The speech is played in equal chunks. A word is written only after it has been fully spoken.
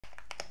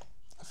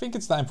think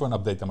it's time for an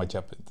update on my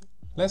job hunt.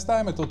 Last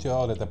time I told you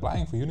all that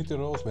applying for Unity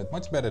roles went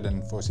much better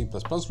than for C++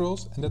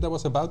 roles and that I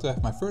was about to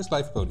have my first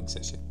live coding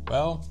session.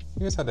 Well,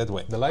 here's how that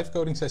went. The live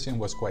coding session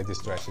was quite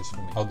disastrous for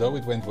me. Although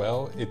it went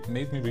well, it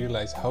made me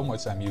realize how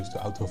much I'm used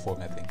to auto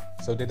formatting.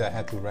 So I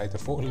had to write a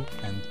for loop,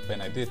 and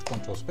when I did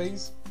Ctrl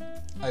space,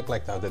 I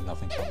blacked out that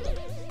nothing popped up.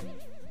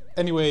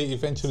 Anyway,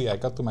 eventually I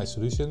got to my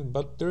solution,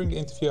 but during the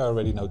interview I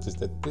already noticed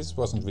that this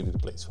wasn't really the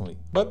place for me.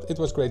 But it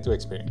was great to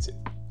experience it.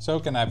 So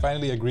can I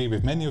finally agree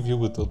with many of you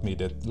who told me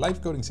that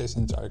live coding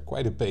sessions are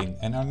quite a pain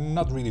and are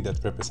not really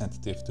that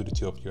representative to the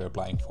job you're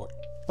applying for.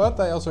 But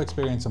I also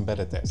experienced some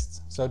better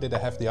tests. So did I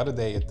have the other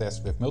day a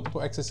test with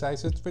multiple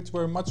exercises which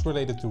were much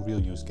related to real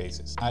use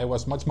cases. I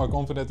was much more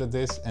confident at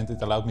this and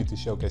it allowed me to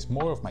showcase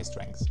more of my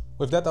strengths.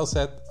 With that all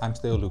said, I'm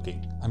still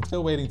looking. I'm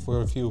still waiting for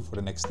a review for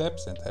the next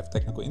steps and have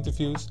technical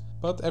interviews,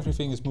 but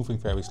everything is moving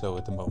very slow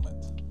at the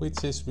moment,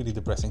 which is really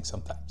depressing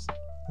sometimes.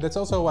 That's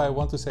also why I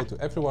want to say to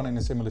everyone in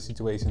a similar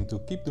situation to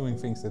keep doing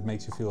things that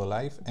makes you feel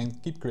alive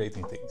and keep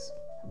creating things.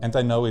 And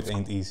I know it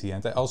ain't easy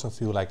and I also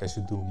feel like I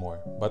should do more,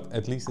 but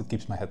at least it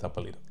keeps my head up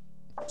a little.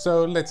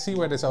 So let's see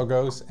where this all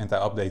goes and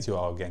I'll update you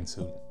all again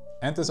soon.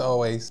 And as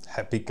always,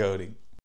 happy coding!